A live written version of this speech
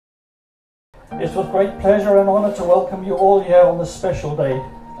It's with great pleasure and honour to welcome you all here on this special day,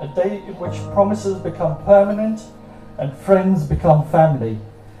 a day in which promises become permanent and friends become family.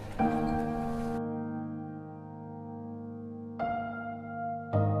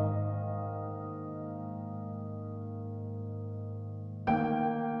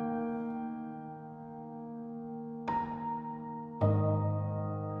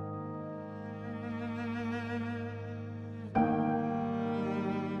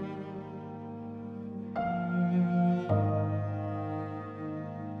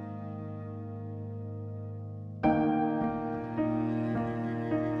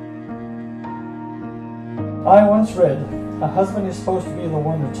 I once read, a husband is supposed to be the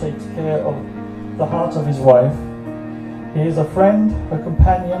one who takes care of the heart of his wife. He is a friend, her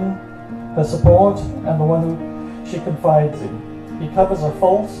companion, her support, and the one who she confides in. He covers her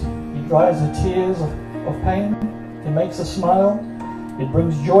faults, he dries her tears of pain, he makes her smile, he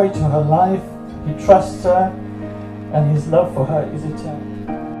brings joy to her life, he trusts her, and his love for her is eternal.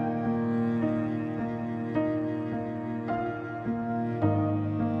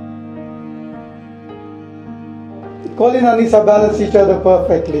 Colin and Aneesa balance each other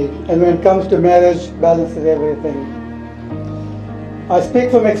perfectly, and when it comes to marriage, balances everything. I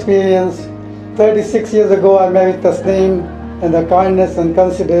speak from experience. 36 years ago I married Tasneem, and the kindness and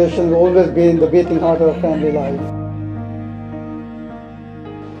consideration have always been the beating heart of family life.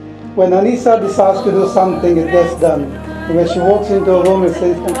 When Aneesa decides to do something, it gets done. And when she walks into a room, it's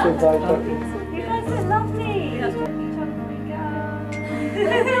instantly brighter. You guys are lovely!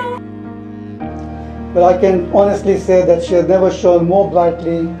 But I can honestly say that she has never shone more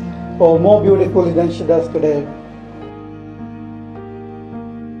brightly or more beautifully than she does today.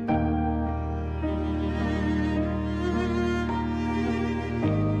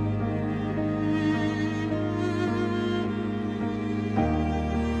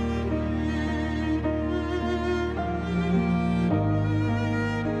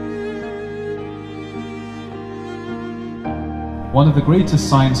 One of the greatest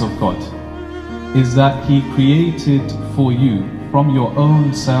signs of God is that He created for you from your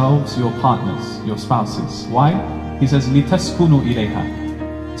own selves, your partners, your spouses. Why? He says, لِتَسْكُنُوا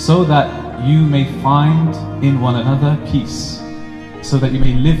إِلَيْهَا, so that you may find in one another peace, so that you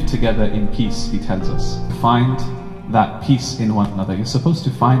may live together in peace, He tells us. Find that peace in one another. You're supposed to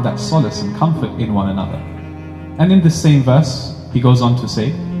find that solace and comfort in one another. And in the same verse, He goes on to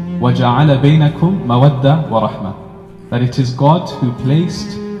say, وَجَعَلَ بَيْنَكُمْ مَوَدَّةً وَرَحْمَةً, that it is God who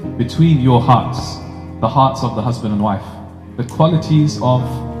placed between your hearts, the hearts of the husband and wife, the qualities of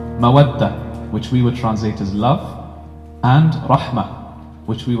mawadda, which we would translate as love, and rahmah,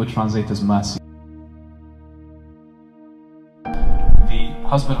 which we would translate as mercy. The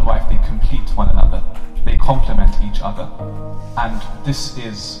husband and wife, they complete one another, they complement each other, and this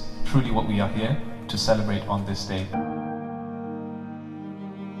is truly what we are here to celebrate on this day.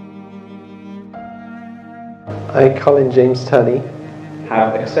 I, Colin James Turney,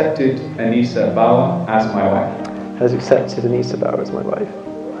 have accepted Aneesa Bawa as my wife. Has accepted Aneesa Bawa as my wife.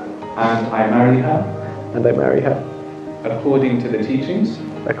 And I marry her. And I marry her. According to the teachings.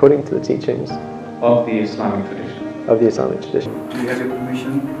 According to the teachings. Of the Islamic tradition. Of the Islamic tradition. Do you have your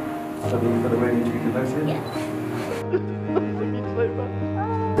permission for the wedding to be conducted? Yes.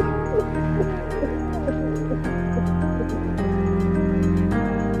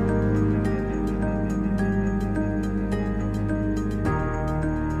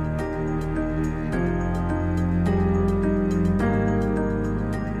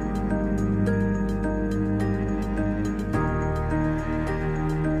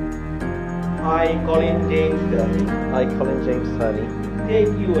 I, Colin James Turney. I, Colin James Turney.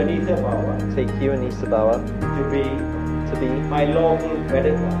 Take you, Aneesa Bawa. Take you, Aneesa Bawa. To be my lawful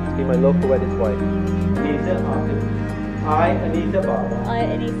wedded wife. To be my lawful wedded wife. Aneesa after. I, Aneesa Bawa. I,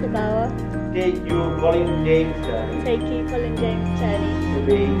 Aneesa Bawa. Take you, Colin James Turney. Take you, Colin James Turney.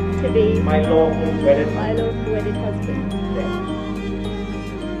 To be my lawful wedded wife. My lawful wedded husband. Yes.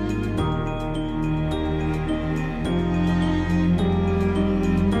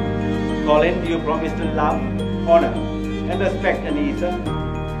 Colin, do you promise to love, honor, and respect Aneesa,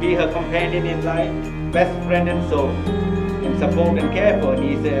 be her companion in life, best friend and soul, and support and care for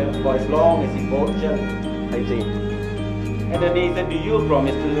Aneesa for as long as you both shall? I do. And Aneesa, do you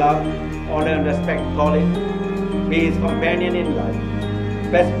promise to love, honor, and respect Colin, be his companion in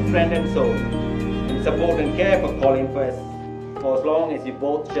life, best friend and soul, and support and care for Colin for as long as you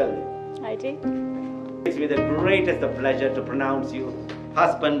both shall? I do. It's with the greatest of pleasure to pronounce you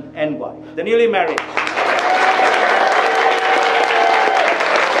husband and wife, the newly married.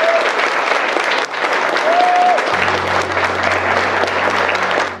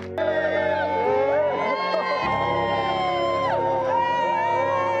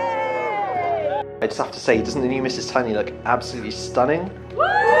 I just have to say, doesn't the new Mrs. Turney look absolutely stunning?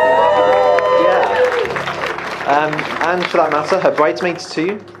 Yeah. And for that matter, her bridesmaids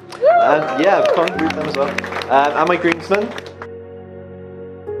too. Yeah, come on, group them as well. And my groomsmen.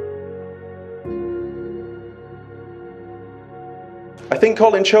 I think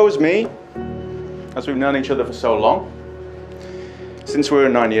Colin chose me, as we've known each other for so long, since we were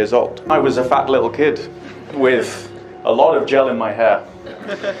 9 years old. I was a fat little kid with a lot of gel in my hair.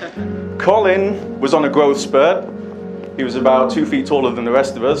 Colin was on a growth spurt. He was about 2 feet taller than the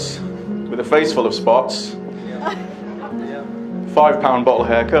rest of us, with a face full of spots, 5-pound bottle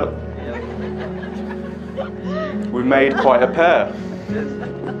haircut. We made quite a pair.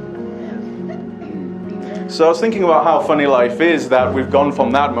 So I was thinking about how funny life is that we've gone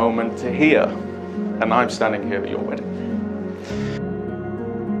from that moment to here, and I'm standing here at your wedding.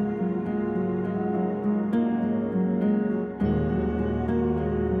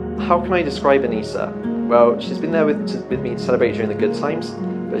 How can I describe Aneesa? Well, she's been there with me to celebrate during the good times,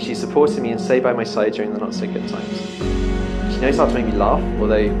 but she's supported me and stayed by my side during the not so good times. She knows how to make me laugh,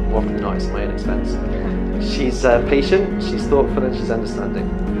 although more often than not it's at my own expense. She's patient, she's thoughtful, and she's understanding.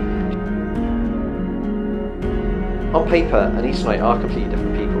 On paper, Aneesa and I are completely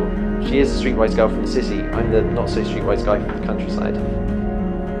different people. She is a streetwise girl from the city, I'm the not so streetwise guy from the countryside.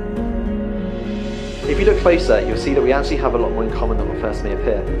 If you look closer, you'll see that we actually have a lot more in common than what first may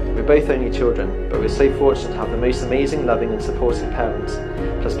appear. We're both only children, but we're so fortunate to have the most amazing, loving and supportive parents,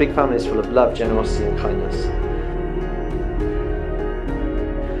 plus big families full of love, generosity and kindness.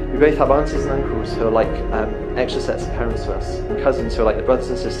 We both have aunties and uncles who are like extra sets of parents to us, and cousins who are like the brothers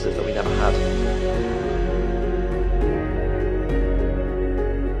and sisters that we never had.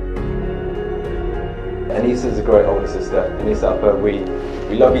 Aneesa's a great older sister. Aneesa,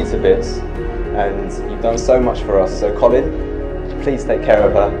 we love you to bits, and you've done so much for us. So Colin, please take care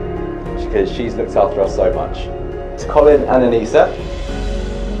of her, because she's looked after us so much. To Colin and Aneesa,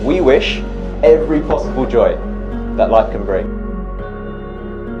 we wish every possible joy that life can bring.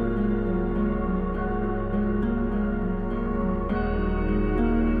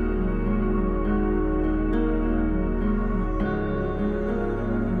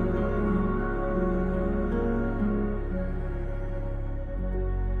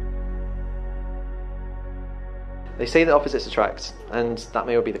 They say that opposites attract, and that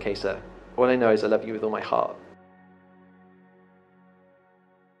may well be the case there. All I know is I love you with all my heart.